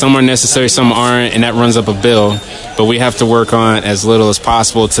that some are necessary, some aren't, and that runs up a bill. But we have to work on as little as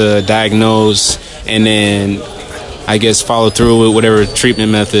possible to diagnose and then, I guess, follow through with whatever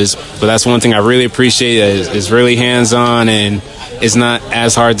treatment methods. But that's one thing I really appreciate, is really hands-on, and it's not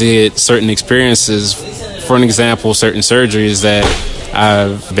as hard to get certain experiences. For an example, certain surgeries that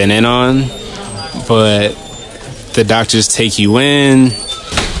I've been in on, but the doctors take you in,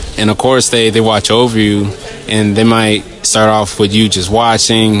 and of course they watch over you, and they might start off with you just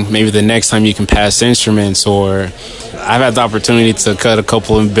watching. Maybe the next time you can pass instruments, or I've had the opportunity to cut a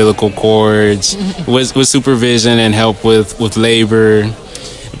couple umbilical cords with supervision and help with labor.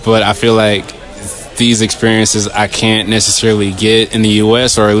 But I feel like these experiences I can't necessarily get in the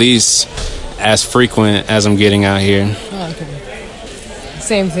U.S., or at least as frequent as I'm getting out here. Okay.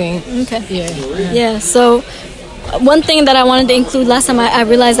 Same thing. Okay. Yeah. Yeah, so one thing that I wanted to include last time I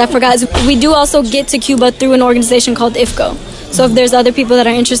realized I forgot is we do also get to Cuba through an organization called IFCO. So if there's other people that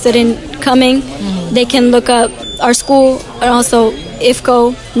are interested in coming, they can look up our school and also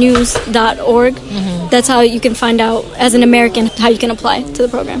ifconews.org. That's how you can find out, as an American, how you can apply to the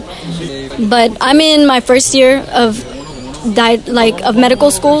program. But I'm in my first year of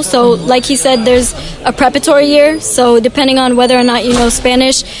medical school, so like he said, there's a preparatory year. So depending on whether or not you know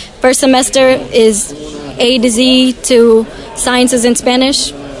Spanish, first semester is A to Z to sciences in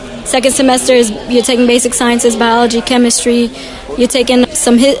Spanish. Second semester is you're taking basic sciences, biology, chemistry. You're taking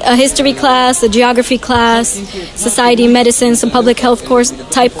a history class, a geography class, society, medicine, some public health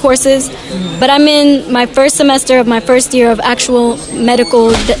type courses. But I'm in my first semester of my first year of actual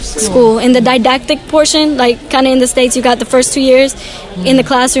medical school. In the didactic portion, like kind of in the States, you got the first 2 years in the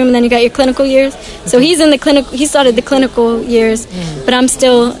classroom, and then you got your clinical years. So he started the clinical years, but I'm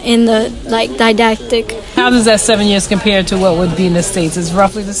still in the didactic. How does that 7 years compare to what would be in the States? Is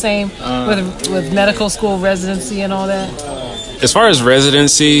roughly the same with medical school residency and all that? As far as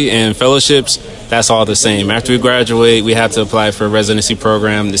residency and fellowships, that's all the same. After we graduate, we have to apply for a residency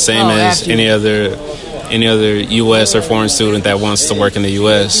program, the same as any other U.S. or foreign student that wants to work in the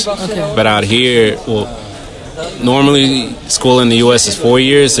U.S. Okay. But out here, normally school in the U.S. is 4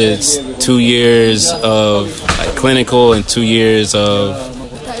 years. It's 2 years of clinical and 2 years of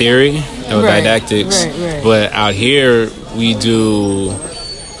theory or didactics. Right. But out here, we do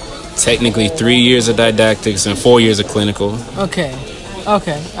technically 3 years of didactics and 4 years of clinical. Okay.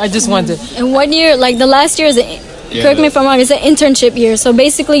 I just wanted to... And 1 year, the last year is, correct me if I'm wrong, it's an internship year. So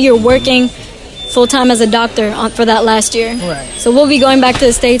basically you're working full-time as a doctor for that last year. Right. So we'll be going back to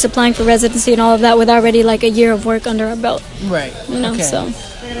the States, applying for residency and all of that with already a year of work under our belt. Right. Okay. So.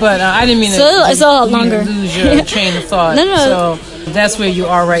 But I didn't mean it's a lot longer. Lose your train of thought. No. So that's where you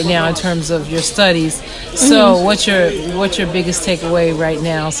are right now in terms of your studies. So what's your biggest takeaway right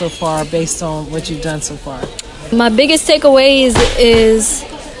now so far, based on what you've done so far? My biggest takeaway is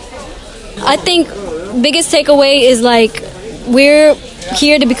I think biggest takeaway is we're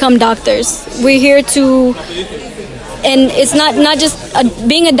here to become doctors. We're here to, and it's not just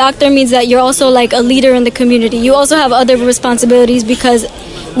being a doctor means that you're also a leader in the community. You also have other responsibilities, because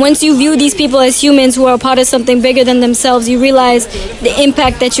once you view these people as humans who are a part of something bigger than themselves, you realize the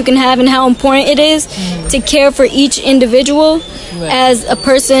impact that you can have and how important it is to care for each individual as a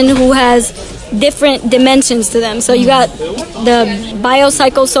person who has different dimensions to them. So you got the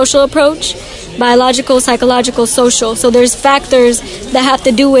biopsychosocial approach, biological, psychological, social. So there's factors that have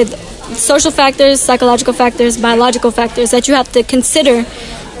to do with social factors, psychological factors, biological factors that you have to consider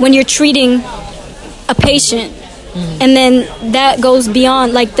when you're treating a patient. And then that goes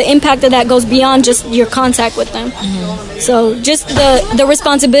beyond, the impact of that goes beyond just your contact with them. So just the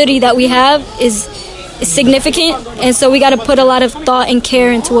responsibility that we have is significant, and so we got to put a lot of thought and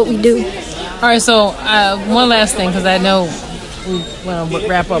care into what we do. All right, so one last thing, because I know we want to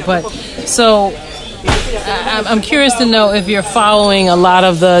wrap up, but so I'm curious to know if you're following a lot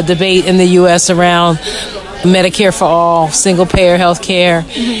of the debate in the U.S. around Medicare for all, single payer health care,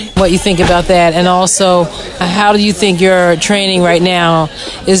 what you think about that, and also how do you think your training right now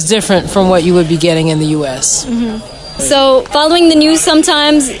is different from what you would be getting in the U.S.? So following the news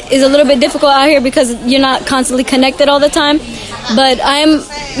sometimes is a little bit difficult out here because you're not constantly connected all the time. But I'm,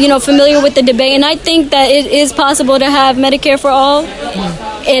 familiar with the debate, and I think that it is possible to have Medicare for all.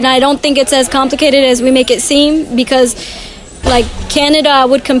 And I don't think it's as complicated as we make it seem, because like Canada, I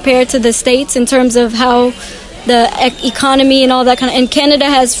would compare to the States in terms of how the economy and all that kind of, and Canada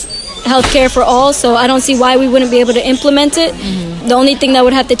has healthcare for all, so I don't see why we wouldn't be able to implement it. The only thing that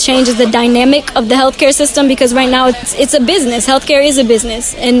would have to change is the dynamic of the healthcare system, because right now it's a business. Healthcare is a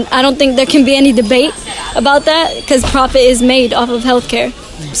business, and I don't think there can be any debate about that because profit is made off of healthcare.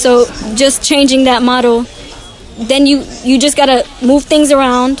 So just changing that model, then you just got to move things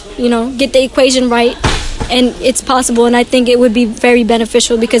around, get the equation right, and it's possible. And I think it would be very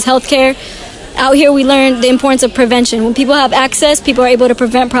beneficial because healthcare, out here we learn the importance of prevention. When people have access, people are able to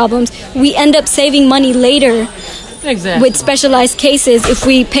prevent problems. We end up saving money later with specialized cases if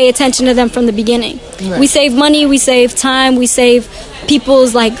we pay attention to them from the beginning. Right. We save money, we save time, we save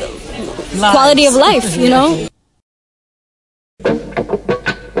people's quality of life,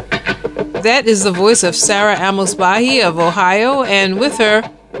 That is the voice of Sarah Amos-Bahi of Ohio, and with her,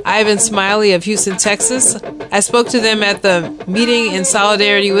 Ivan Smiley of Houston, Texas. I spoke to them at the meeting in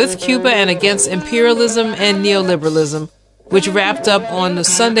solidarity with Cuba and against imperialism and neoliberalism, which wrapped up on the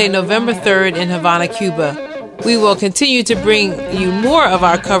Sunday, November 3rd in Havana, Cuba. We will continue to bring you more of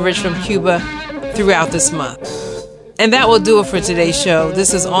our coverage from Cuba throughout this month. And that will do it for today's show.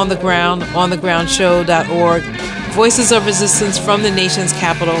 This is On the Ground, onthegroundshow.org, Voices of Resistance from the nation's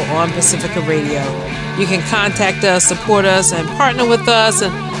capital on Pacifica Radio. You can contact us, support us, and partner with us,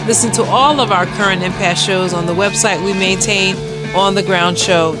 and listen to all of our current and past shows on the website we maintain,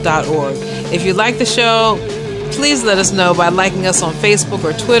 onthegroundshow.org. If you like the show, please let us know by liking us on Facebook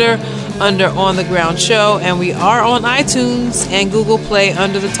or Twitter under On the Ground Show, and we are on iTunes and Google Play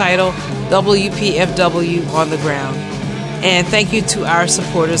under the title WPFW On the Ground. And thank you to our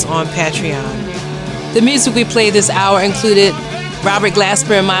supporters on Patreon. The music we played this hour included Robert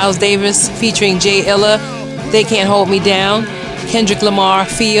Glasper and Miles Davis featuring Jay Illa, They Can't Hold Me Down, Kendrick Lamar,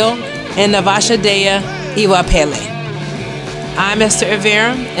 Feel, and Navasha Dea, Iwa Pele. I'm Esther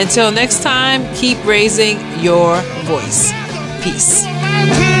Iverum. Until next time, keep raising your voice. Peace.